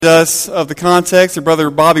Us of the context that Brother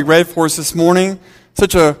Bobby read for us this morning.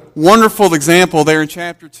 Such a wonderful example there in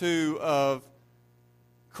chapter 2 of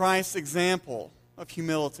Christ's example of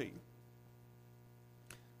humility,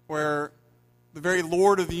 where the very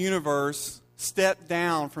Lord of the universe stepped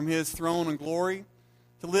down from his throne and glory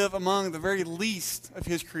to live among the very least of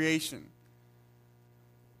his creation.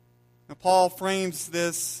 Now, Paul frames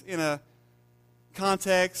this in a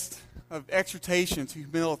context of exhortation to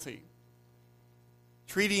humility,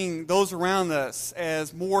 treating those around us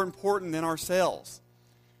as more important than ourselves.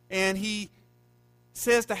 And he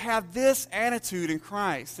says to have this attitude in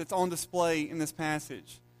Christ that's on display in this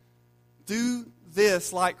passage. Do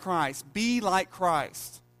this like Christ. Be like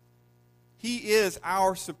Christ. He is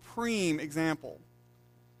our supreme example.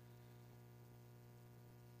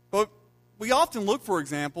 But we often look for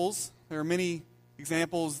examples. There are many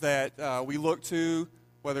examples that we look to,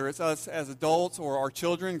 whether it's us as adults or our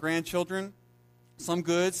children, grandchildren. Some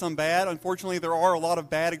good, some bad. Unfortunately, there are a lot of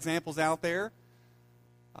bad examples out there.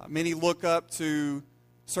 Many look up to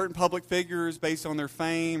certain public figures based on their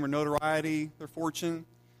fame or notoriety, their fortune.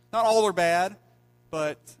 Not all are bad,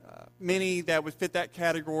 but many that would fit that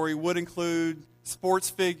category would include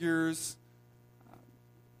sports figures,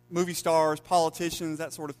 movie stars, politicians,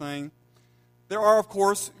 that sort of thing. There are, of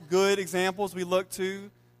course, good examples we look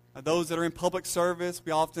to. Those that are in public service,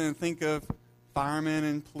 we often think of firemen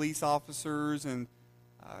and police officers and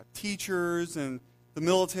teachers and the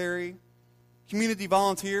military, community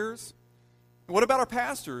volunteers. And what about our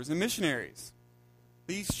pastors and missionaries?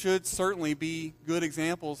 These should certainly be good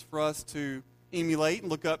examples for us to emulate and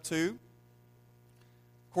look up to.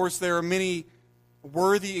 Of course, there are many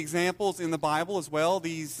worthy examples in the Bible as well,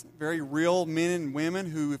 these very real men and women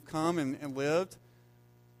who have come and lived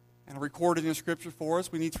and recorded in Scripture for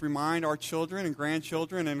us. We need to remind our children and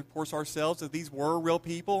grandchildren and, of course, ourselves that these were real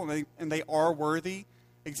people and they are worthy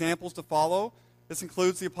examples to follow. This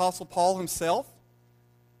includes the Apostle Paul himself.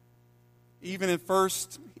 Even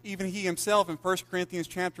he himself in 1 Corinthians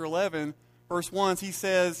chapter 11, verse 1, he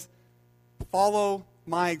says, follow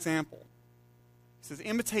my example. He says,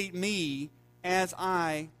 imitate me as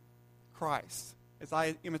I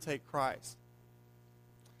imitate Christ.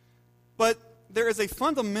 But there is a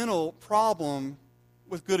fundamental problem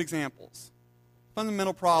with good examples.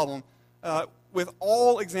 Fundamental problem with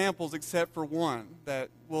all examples except for one that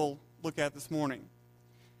we'll look at this morning.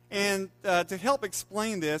 And to help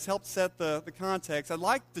explain this, help set the context, I'd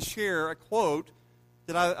like to share a quote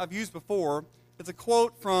that I've used before. It's a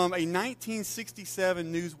quote from a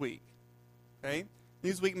 1967 Newsweek. Okay?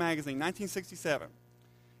 Newsweek magazine, 1967.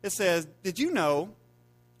 It says, "Did you know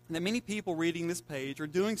that many people reading this page are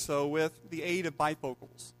doing so with the aid of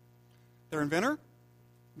bifocals? Their inventor,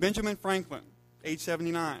 Benjamin Franklin, age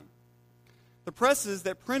 79. The presses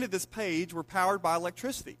that printed this page were powered by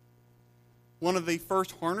electricity. One of the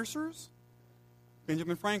first harnessers,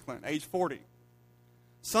 Benjamin Franklin, age 40.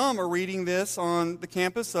 Some are reading this on the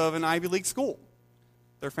campus of an Ivy League school.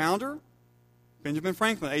 Their founder, Benjamin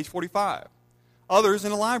Franklin, age 45. Others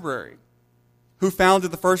in a library. Who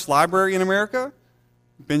founded the first library in America?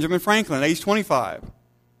 Benjamin Franklin, age 25.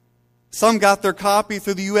 Some got their copy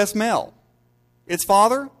through the U.S. mail. Its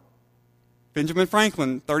father? Benjamin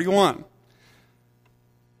Franklin, 31.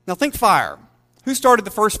 Now think fire. Who started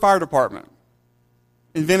the first fire department?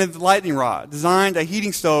 Invented the lightning rod, designed a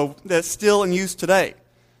heating stove that's still in use today?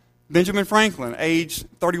 Benjamin Franklin, age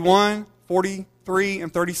 31, 43,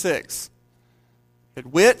 and 36.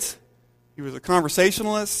 Had wit. He was a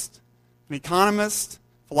conversationalist, an economist,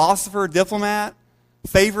 philosopher, diplomat,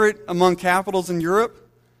 favorite among capitals in Europe,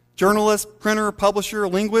 journalist, printer, publisher,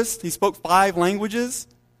 linguist. He spoke 5 languages,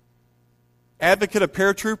 advocate of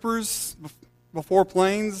paratroopers before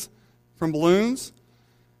planes from balloons.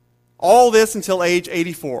 All this until age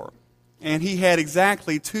 84. And he had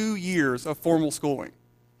exactly 2 years of formal schooling.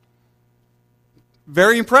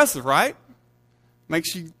 Very impressive, right?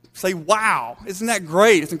 Makes you say, wow, isn't that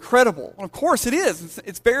great? It's incredible. Well, of course it is.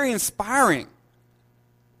 It's very inspiring.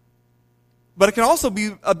 But it can also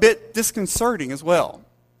be a bit disconcerting as well.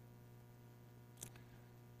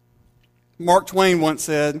 Mark Twain once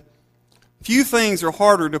said, few things are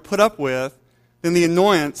harder to put up with than the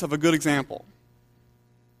annoyance of a good example.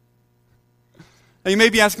 Now you may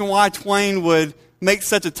be asking why Twain would make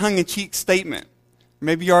such a tongue-in-cheek statement.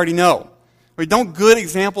 Maybe you already know. But don't good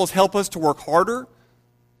examples help us to work harder?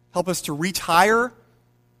 Help us to reach higher?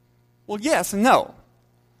 Well, yes and no.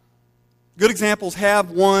 Good examples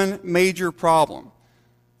have one major problem.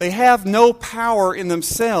 They have no power in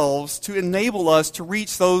themselves to enable us to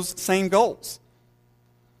reach those same goals.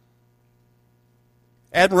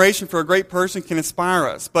 Admiration for a great person can inspire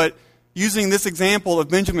us, but using this example of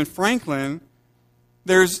Benjamin Franklin,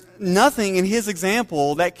 there's nothing in his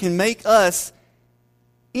example that can make us,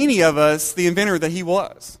 any of us, the inventor that he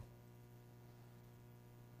was.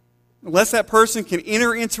 Unless that person can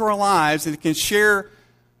enter into our lives and can share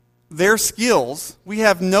their skills, we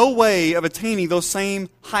have no way of attaining those same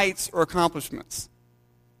heights or accomplishments.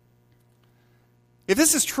 If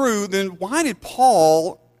this is true, then why did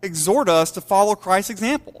Paul exhort us to follow Christ's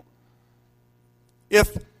example?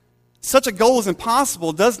 If such a goal is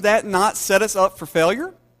impossible, does that not set us up for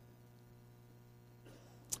failure?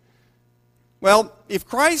 Well, if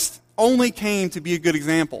Christ only came to be a good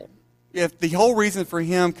example, if the whole reason for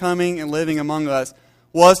him coming and living among us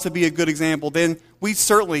was to be a good example, then we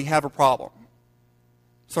certainly have a problem.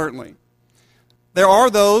 Certainly. There are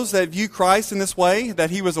those that view Christ in this way, that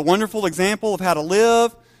he was a wonderful example of how to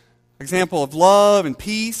live, example of love and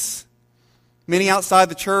peace. Many outside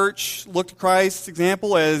the church look to Christ's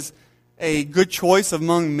example as a good choice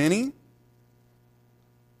among many,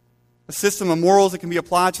 a system of morals that can be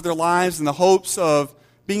applied to their lives in the hopes of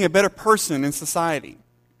being a better person in society.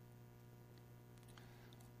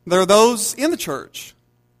 There are those in the church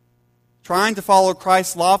trying to follow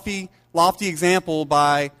Christ's lofty example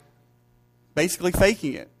by basically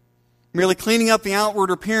faking it, merely cleaning up the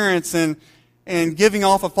outward appearance and giving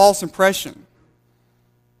off a false impression.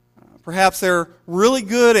 Perhaps they're really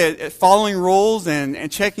good at following rules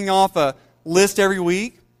and checking off a list every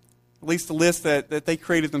week, at least a list that they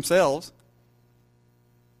created themselves.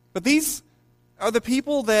 But these are the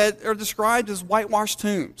people that are described as whitewashed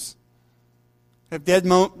tombs, have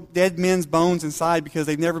dead men's bones inside because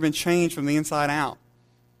they've never been changed from the inside out.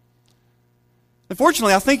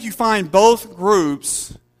 Unfortunately, I think you find both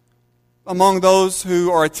groups among those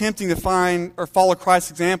who are attempting to find or follow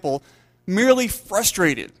Christ's example merely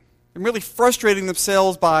frustrated. They're merely frustrating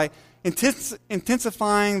themselves by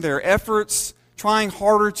intensifying their efforts, trying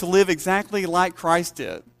harder to live exactly like Christ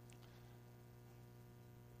did.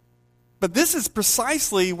 But this is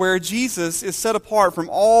precisely where Jesus is set apart from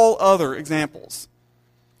all other examples.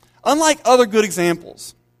 Unlike other good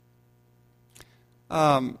examples,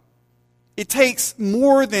 it takes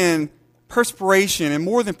more than perspiration and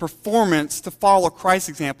more than performance to follow Christ's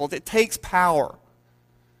example. It takes power.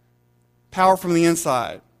 Power from the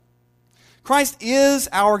inside. Christ is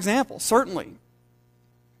our example, certainly.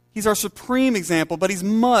 He's our supreme example, but he's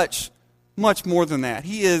much, much more than that.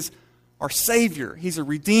 He is our Savior. He's a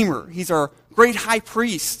Redeemer. He's our great high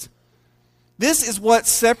priest. This is what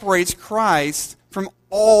separates Christ from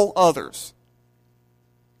all others.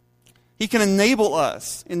 He can enable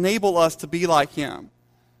us to be like him.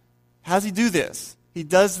 How does he do this? He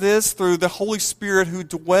does this through the Holy Spirit who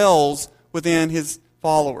dwells within his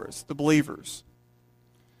followers, the believers.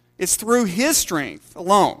 It's through his strength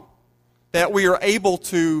alone that we are able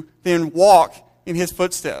to then walk in his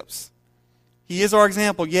footsteps. He is our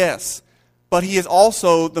example, yes, but he is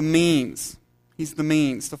also the means. He's the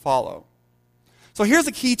means to follow. So here's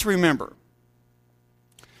the key to remember.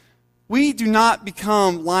 We do not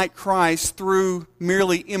become like Christ through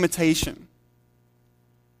merely imitation,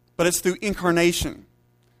 but it's through incarnation.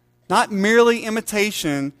 Not merely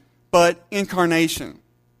imitation, but incarnation.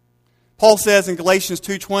 Paul says in Galatians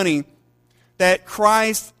 2:20 that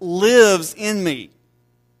Christ lives in me.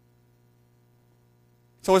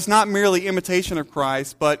 So it's not merely imitation of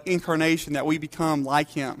Christ, but incarnation, that we become like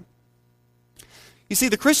him. You see,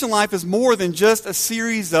 the Christian life is more than just a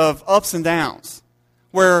series of ups and downs,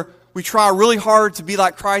 where we try really hard to be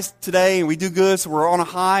like Christ today and we do good, so we're on a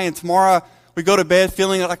high, and tomorrow we go to bed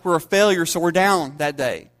feeling like we're a failure, so we're down that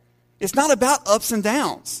day. It's not about ups and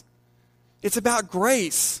downs. It's about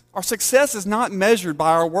grace. Our success is not measured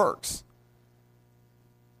by our works.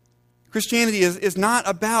 Christianity is not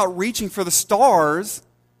about reaching for the stars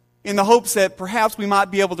in the hopes that perhaps we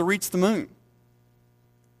might be able to reach the moon.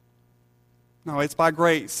 No, it's by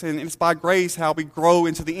grace. And it's by grace how we grow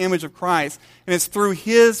into the image of Christ. And it's through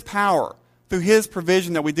his power, through his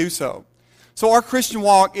provision that we do so. So our Christian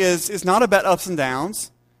walk is not about ups and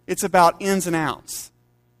downs. It's about ins and outs.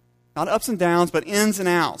 Not ups and downs, but ins and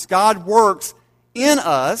outs. God works in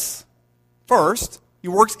us first. He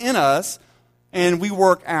works in us, and we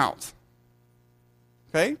work out.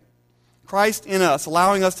 Okay? Christ in us,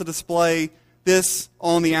 allowing us to display this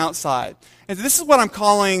on the outside. And this is what I'm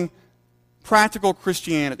calling practical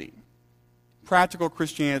Christianity. Practical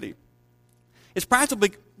Christianity. It's practical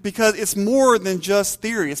because it's more than just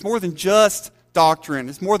theory. It's more than just doctrine.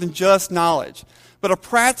 It's more than just knowledge. But a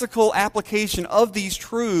practical application of these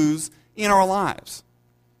truths in our lives.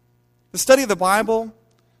 The study of the Bible,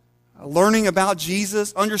 learning about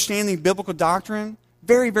Jesus, understanding biblical doctrine,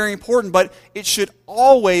 Very, very important, but it should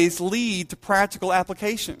always lead to practical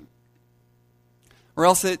application. Or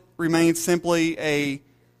else it remains simply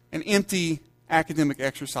an empty academic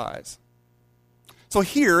exercise. So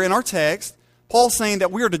here in our text, Paul's saying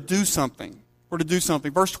that we are to do something. We're to do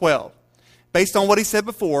something. Verse 12. Based on what he said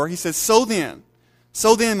before, he says, So then,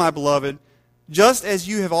 my beloved, just as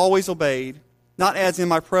you have always obeyed, not as in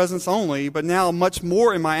my presence only, but now much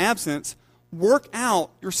more in my absence, work out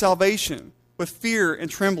your salvation with fear and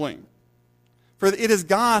trembling. For it is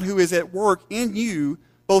God who is at work in you,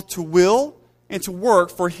 both to will and to work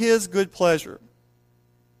for his good pleasure.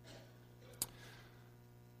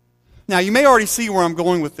 Now, you may already see where I'm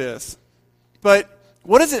going with this, but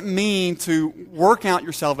what does it mean to work out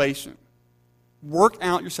your salvation? Work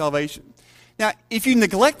out your salvation. Now, if you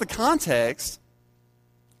neglect the context,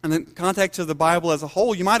 and the context of the Bible as a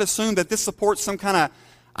whole, you might assume that this supports some kind of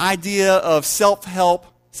idea of self-help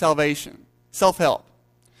salvation. Self-help.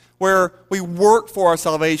 Where we work for our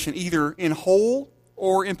salvation, either in whole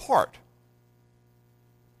or in part.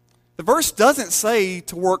 The verse doesn't say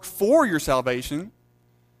to work for your salvation.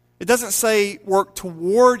 It doesn't say work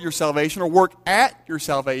toward your salvation or work at your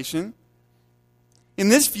salvation. In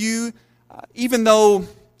this view, even though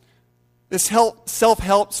this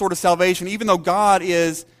self-help sort of salvation, even though God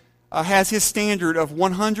has his standard of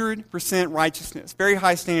 100% righteousness, very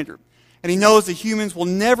high standard, and he knows that humans will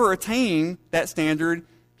never attain that standard,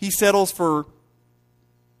 he settles for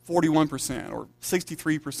 41% or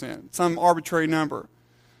 63%, some arbitrary number.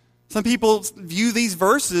 Some people view these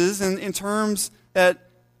verses in terms that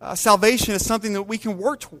salvation is something that we can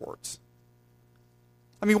work towards.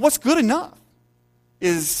 I mean, what's good enough?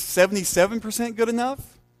 Is 77% good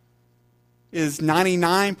enough? Is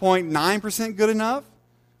 99.9% good enough?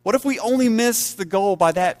 What if we only miss the goal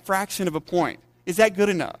by that fraction of a point? Is that good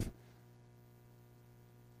enough?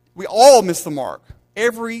 We all miss the mark.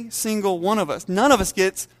 Every single one of us. None of us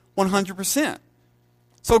gets 100%.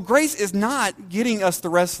 So grace is not getting us the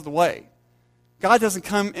rest of the way. God doesn't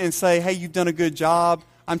come and say, hey, you've done a good job.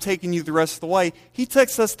 I'm taking you the rest of the way. He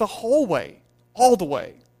takes us the whole way, all the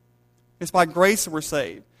way. It's by grace that we're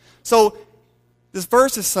saved. So this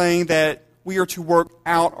verse is saying that we are to work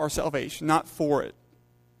out our salvation, not for it.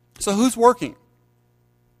 So who's working?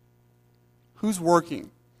 Who's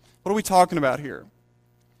working? What are we talking about here?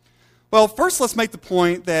 Well, first let's make the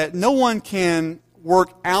point that no one can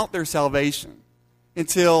work out their salvation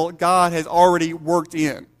until God has already worked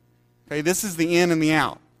in. Okay, this is the in and the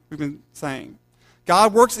out, we've been saying.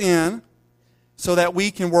 God works in so that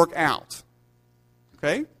we can work out.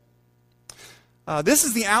 Okay? This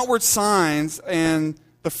is the outward signs and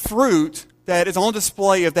the fruit that is on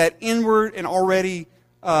display of that inward and already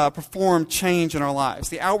performed change in our lives.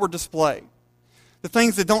 The outward display. The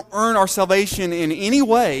things that don't earn our salvation in any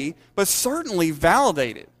way, but certainly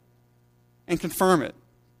validate it and confirm it.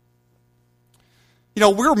 You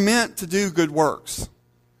know, we're meant to do good works.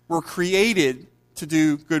 We're created to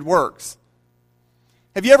do good works.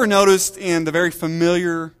 Have you ever noticed in the very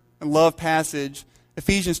familiar and loved passage,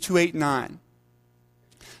 Ephesians 2:8-9,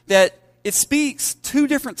 that it speaks two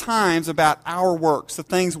different times about our works, the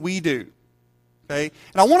things we do. Okay?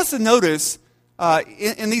 And I want us to notice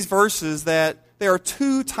in these verses that there are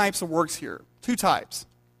two types of works here. Two types.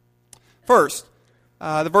 First,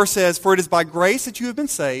 the verse says, For it is by grace that you have been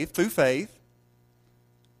saved through faith,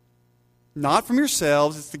 not from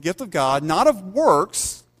yourselves, it's the gift of God, not of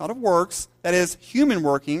works, that is human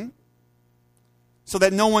working, so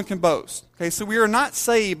that no one can boast. Okay, so we are not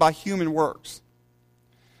saved by human works.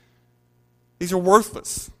 These are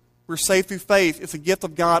worthless. We're saved through faith. It's a gift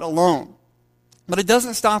of God alone. But it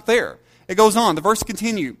doesn't stop there. It goes on. The verse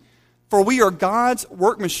continues. For we are God's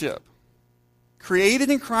workmanship, created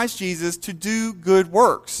in Christ Jesus to do good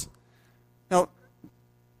works. Now,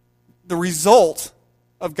 the result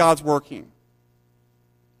of God's working.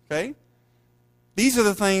 Okay? These are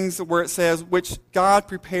the things where it says, which God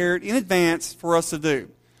prepared in advance for us to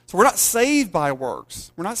do. So we're not saved by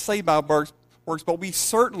works. We're not saved by works, but we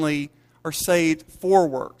certainly are saved for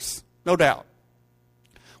works. No doubt.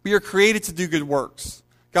 We are created to do good works.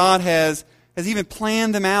 God has even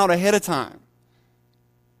planned them out ahead of time.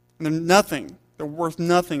 And they're worth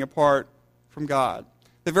nothing apart from God.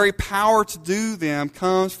 The very power to do them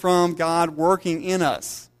comes from God working in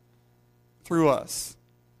us, through us.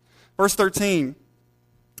 Verse 13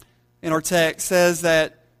 in our text says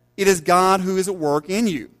that it is God who is at work in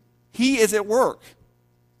you. He is at work.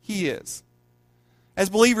 He is. As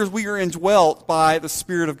believers, we are indwelt by the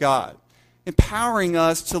Spirit of God, empowering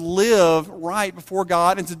us to live right before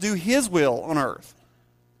God and to do His will on earth.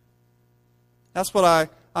 That's what I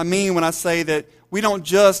I mean when I say that we don't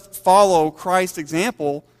just follow Christ's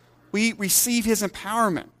example, we receive his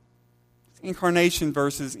empowerment. Incarnation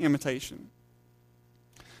versus imitation.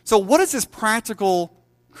 So what does this practical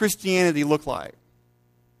Christianity look like?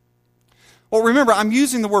 Well, remember, I'm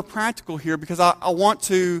using the word practical here because I want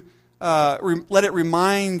to let it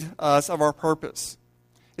remind us of our purpose.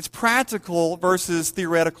 It's practical versus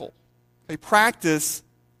theoretical. Okay, practice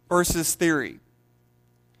versus theory.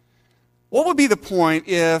 What would be the point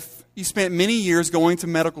if you spent many years going to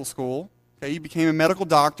medical school? Okay, you became a medical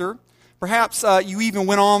doctor. Perhaps you even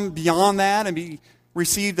went on beyond that and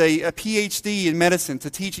received a PhD in medicine to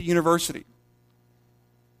teach at university.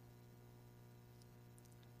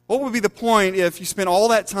 What would be the point if you spent all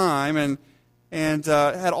that time and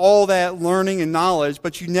had all that learning and knowledge,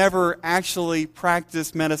 but you never actually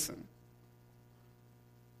practiced medicine?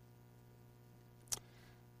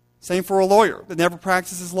 Same for a lawyer that never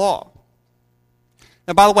practices law.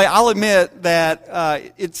 Now, by the way, I'll admit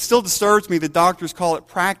that it still disturbs me that doctors call it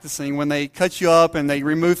practicing when they cut you up and they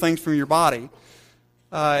remove things from your body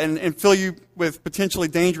and fill you with potentially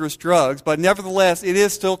dangerous drugs. But nevertheless, it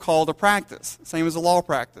is still called a practice, same as a law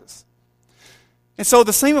practice. And so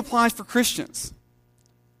the same applies for Christians.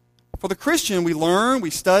 For the Christian, we learn, we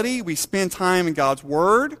study, we spend time in God's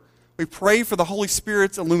Word, we pray for the Holy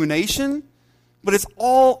Spirit's illumination, but it's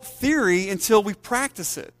all theory until we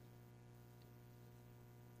practice it.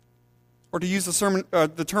 Or to use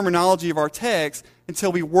the terminology of our text,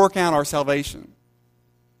 until we work out our salvation.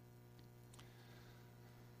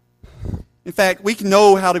 In fact, we can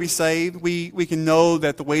know how to be saved. We can know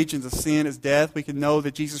that the wages of sin is death. We can know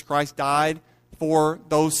that Jesus Christ died for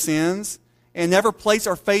those sins and never place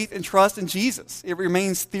our faith and trust in Jesus. It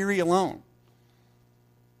remains theory alone.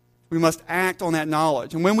 We must act on that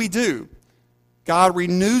knowledge. And when we do, God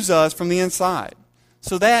renews us from the inside.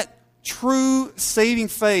 So that true saving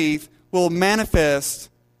faith will manifest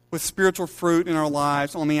with spiritual fruit in our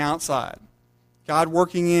lives on the outside. God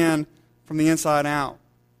working in from the inside out.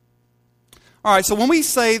 All right, so when we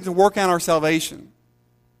say to work out our salvation,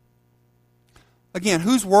 again,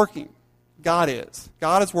 who's working? God is.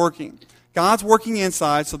 God is working. God's working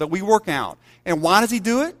inside so that we work out. And why does he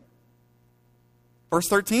do it? Verse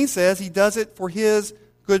 13 says he does it for his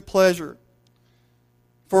good pleasure.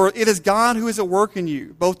 For it is God who is at work in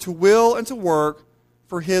you, both to will and to work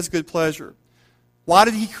for his good pleasure. Why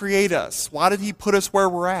did he create us? Why did he put us where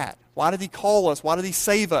we're at? Why did he call us? Why did he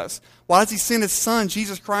save us? Why does he send his son,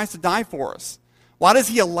 Jesus Christ, to die for us? Why does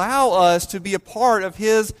he allow us to be a part of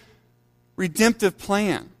his redemptive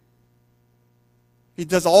plan? He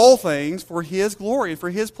does all things for his glory and for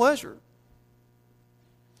his pleasure.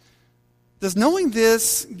 Does knowing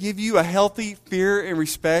this give you a healthy fear and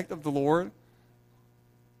respect of the Lord?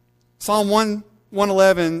 Psalm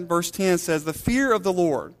 111, verse 10 says, the fear of the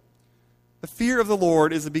Lord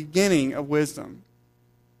is the beginning of wisdom.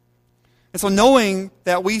 And so knowing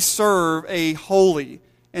that we serve a holy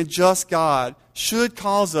and just God should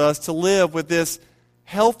cause us to live with this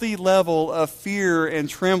healthy level of fear and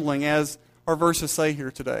trembling, as our verses say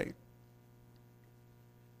here today.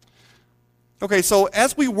 Okay, so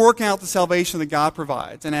as we work out the salvation that God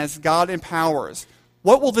provides and as God empowers,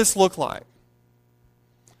 what will this look like?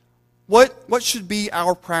 What should be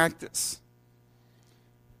our practice?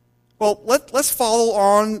 Well, let's follow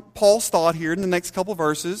on Paul's thought here in the next couple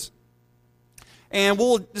verses. And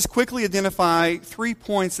we'll just quickly identify 3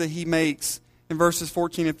 points that he makes in verses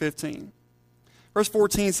 14 and 15. Verse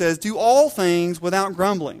 14 says, do all things without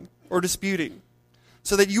grumbling or disputing,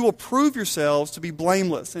 so that you will prove yourselves to be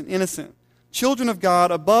blameless and innocent, children of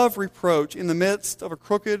God above reproach in the midst of a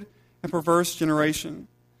crooked and perverse generation,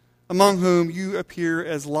 among whom you appear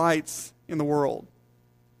as lights in the world.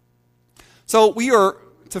 So we are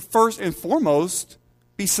to first and foremost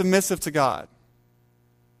be submissive to God.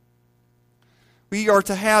 We are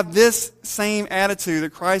to have this same attitude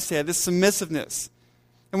that Christ had, this submissiveness.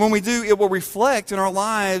 And when we do, it will reflect in our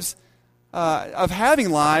lives of having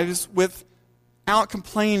lives without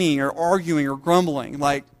complaining or arguing or grumbling,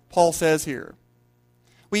 like Paul says here.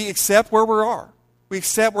 We accept where we are. We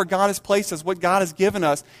accept where God has placed us, what God has given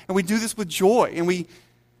us, and we do this with joy. And we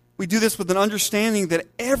do this with an understanding that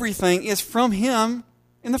everything is from him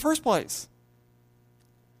in the first place.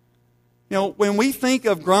 You know, when we think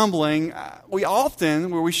of grumbling, we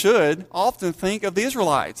should often think of the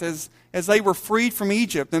Israelites as they were freed from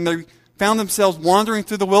Egypt and they found themselves wandering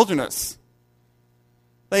through the wilderness.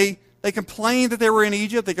 They complained that they were in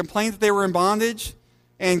Egypt. They complained that they were in bondage.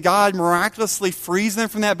 And God miraculously frees them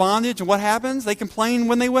from that bondage. And what happens? They complain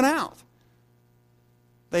when they went out.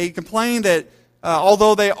 They complained that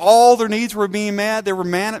although all their needs were being met, there were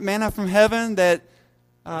manna from heaven, that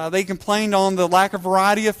They complained on the lack of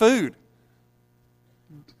variety of food.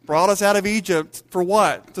 Brought us out of Egypt for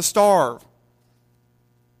what? To starve.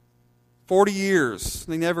 40 years.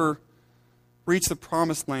 They never reached the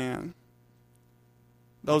promised land.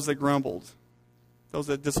 Those that grumbled. Those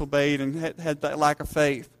that disobeyed and had that lack of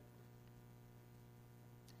faith.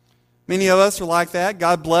 Many of us are like that.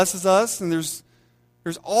 God blesses us, and there's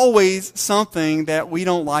always something that we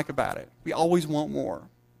don't like about it. We always want more.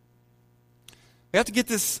 We have to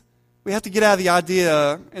get out of the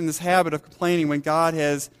idea and this habit of complaining when God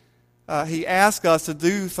He asks us to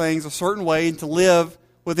do things a certain way and to live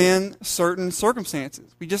within certain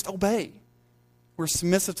circumstances. We just obey. We're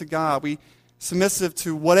submissive to God. We're submissive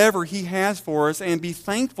to whatever He has for us and be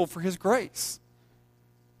thankful for His grace.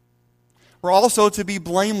 We're also to be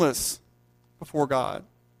blameless before God.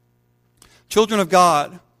 Children of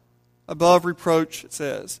God, above reproach, it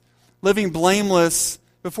says. Living blameless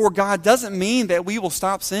before God doesn't mean that we will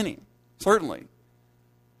stop sinning, certainly.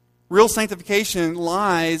 Real sanctification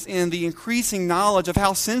lies in the increasing knowledge of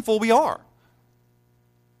how sinful we are.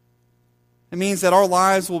 It means that our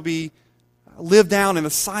lives will be lived down in the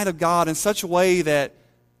sight of God in such a way that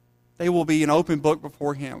they will be an open book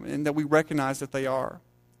before Him and that we recognize that they are.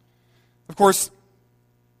 Of course,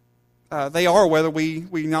 they are whether we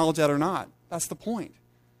acknowledge that or not. That's the point.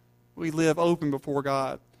 We live open before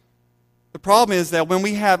God. The problem is that when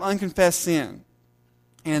we have unconfessed sin,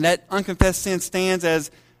 and that unconfessed sin stands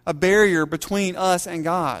as a barrier between us and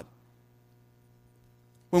God,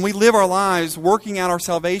 when we live our lives working out our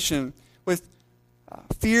salvation with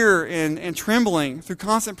fear and trembling through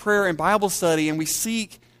constant prayer and Bible study, and we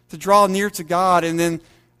seek to draw near to God, and then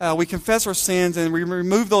we confess our sins and we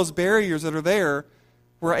remove those barriers that are there,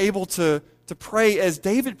 we're able to pray as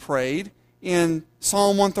David prayed in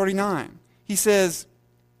Psalm 139. He says,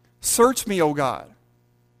 "Search me, O God.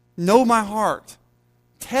 Know my heart.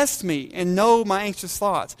 Test me and know my anxious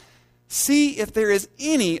thoughts. See if there is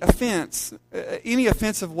any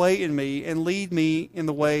offensive way in me, and lead me in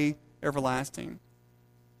the way everlasting."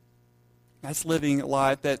 That's living a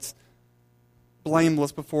life that's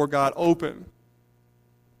blameless before God, open.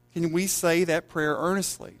 Can we say that prayer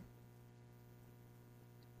earnestly?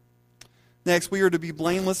 Next, we are to be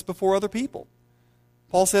blameless before other people.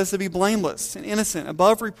 Paul says to be blameless and innocent,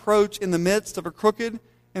 above reproach in the midst of a crooked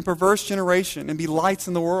and perverse generation, and be lights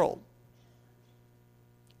in the world.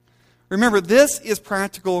 Remember, this is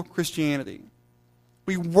practical Christianity.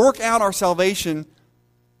 We work out our salvation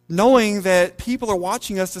knowing that people are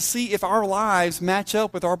watching us to see if our lives match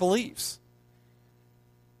up with our beliefs.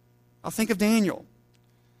 I'll think of Daniel.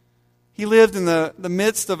 He lived in the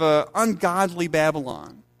midst of an ungodly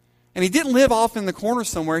Babylon. And he didn't live off in the corner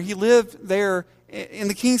somewhere. He lived there in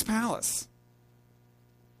the king's palace.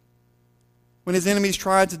 When his enemies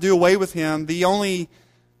tried to do away with him, the only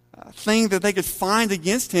thing that they could find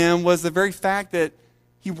against him was the very fact that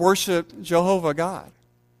he worshiped Jehovah God.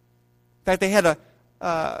 In fact, they had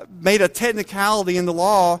made a technicality in the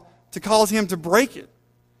law to cause him to break it.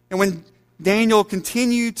 And when Daniel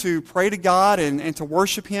continued to pray to God and to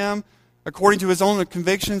worship Him according to his own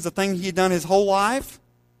convictions, the thing he had done his whole life,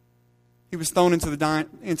 he was thrown into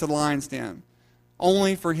the lion's den,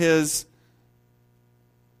 only for his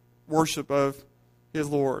worship of his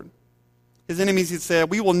Lord. His enemies had said,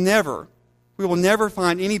 we will never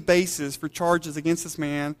find any basis for charges against this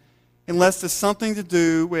man unless there's something to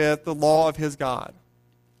do with the law of his God.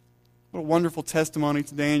 What a wonderful testimony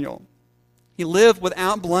to Daniel. He lived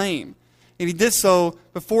without blame, and he did so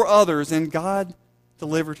before others, and God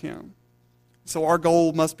delivered him. So our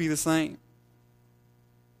goal must be the same.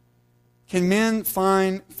 Can men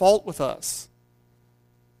find fault with us?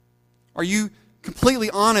 Are you completely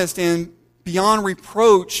honest and beyond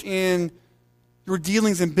reproach in your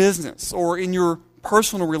dealings in business or in your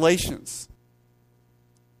personal relations?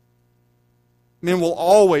 Men will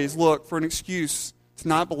always look for an excuse to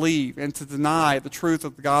not believe and to deny the truth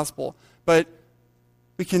of the gospel, but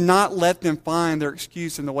we cannot let them find their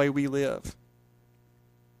excuse in the way we live.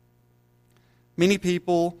 Many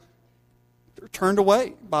people are turned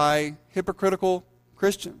away by hypocritical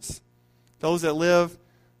Christians, those that live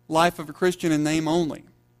life of a Christian in name only.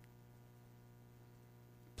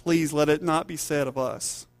 Please let it not be said of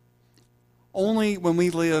us. Only when we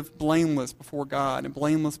live blameless before God and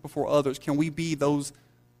blameless before others can we be those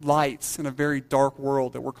lights in a very dark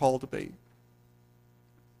world that we're called to be.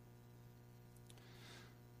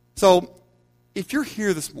 So, if you're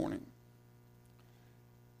here this morning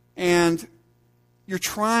and you're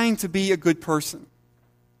trying to be a good person,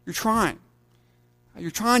 you're trying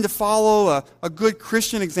to follow a good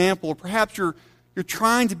Christian example, or perhaps you're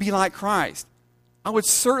trying to be like Christ, I would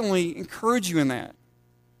certainly encourage you in that.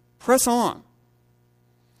 Press on.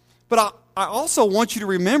 But I also want you to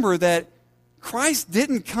remember that Christ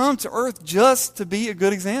didn't come to earth just to be a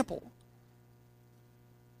good example.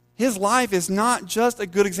 His life is not just a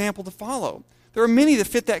good example to follow. There are many that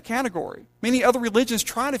fit that category. Many other religions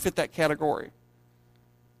try to fit that category.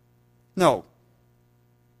 No.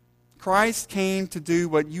 Christ came to do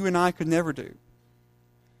what you and I could never do.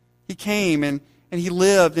 He came and he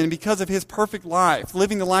lived, and because of his perfect life,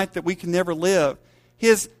 living the life that we can never live,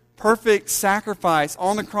 his perfect sacrifice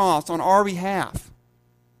on the cross on our behalf,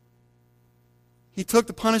 he took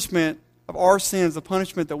the punishment of our sins, the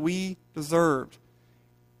punishment that we deserved.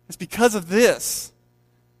 It's because of this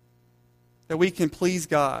that we can please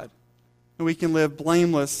God and we can live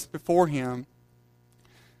blameless before him.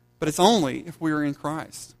 But it's only if we are in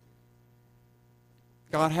Christ.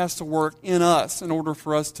 God has to work in us in order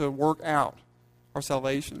for us to work out our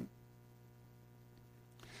salvation.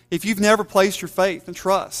 If you've never placed your faith and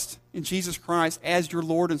trust in Jesus Christ as your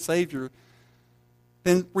Lord and Savior,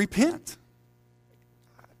 then repent.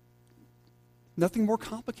 Nothing more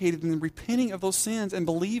complicated than repenting of those sins and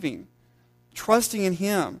believing, trusting in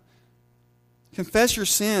him. Confess your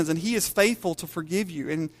sins, and he is faithful to forgive you,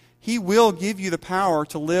 and he will give you the power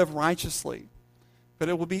to live righteously. But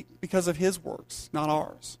it will be because of his works, not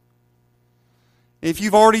ours. If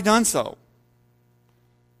you've already done so,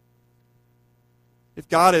 if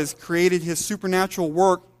God has created his supernatural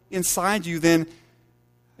work inside you, then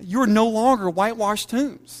you are no longer whitewashed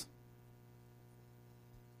tombs.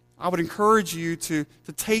 I would encourage you to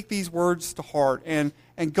take these words to heart and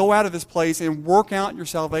go out of this place and work out your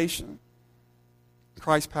salvation.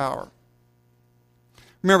 Christ's power.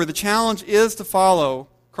 Remember, the challenge is to follow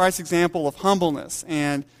Christ's example of humbleness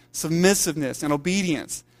and submissiveness and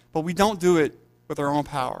obedience, but we don't do it with our own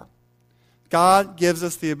power. God gives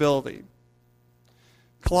us the ability.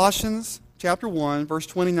 Colossians chapter 1, verse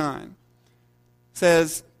 29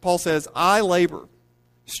 says, Paul says, I labor,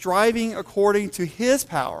 striving according to his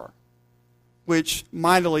power, which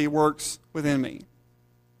mightily works within me.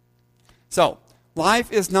 So,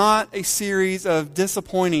 life is not a series of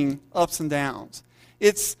disappointing ups and downs.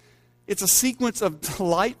 It's a sequence of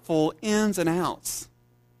delightful ins and outs.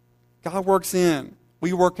 God works in,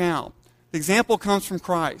 we work out. The example comes from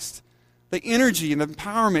Christ. The energy and the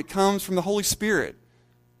empowerment comes from the Holy Spirit.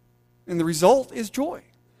 And the result is joy.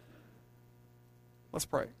 Let's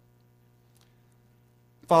pray.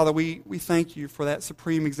 Father, we thank you for that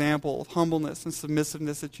supreme example of humbleness and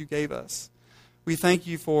submissiveness that you gave us. We thank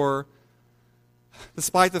you for,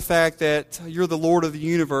 despite the fact that you're the Lord of the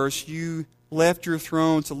universe, you left your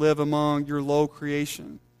throne to live among your low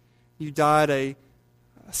creation. You died a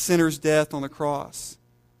sinner's death on the cross,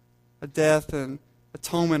 a death and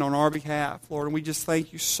atonement on our behalf, Lord. And we just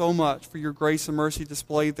thank you so much for your grace and mercy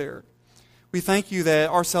displayed there. We thank you that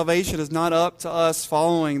our salvation is not up to us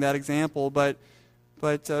following that example, but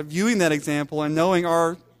viewing that example and knowing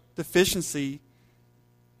our deficiency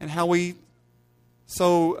and how we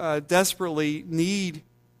so desperately need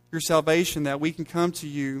your salvation, that we can come to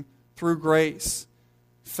you through grace,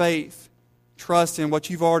 faith, trust in what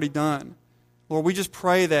you've already done. Lord, we just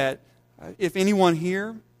pray that if anyone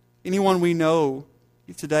here, anyone we know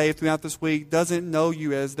today, throughout this week, doesn't know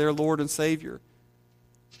you as their Lord and Savior,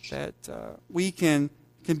 that we can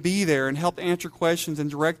be there and help answer questions and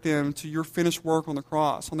direct them to your finished work on the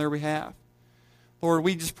cross on their behalf. Lord,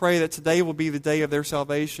 we just pray that today will be the day of their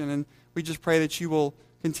salvation, and we just pray that you will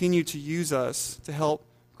continue to use us to help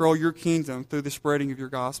grow your kingdom through the spreading of your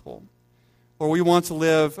gospel. Lord, we want to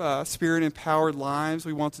live Spirit-empowered lives.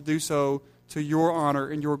 We want to do so to your honor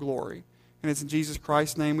and your glory. And it's in Jesus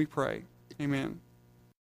Christ's name we pray. Amen.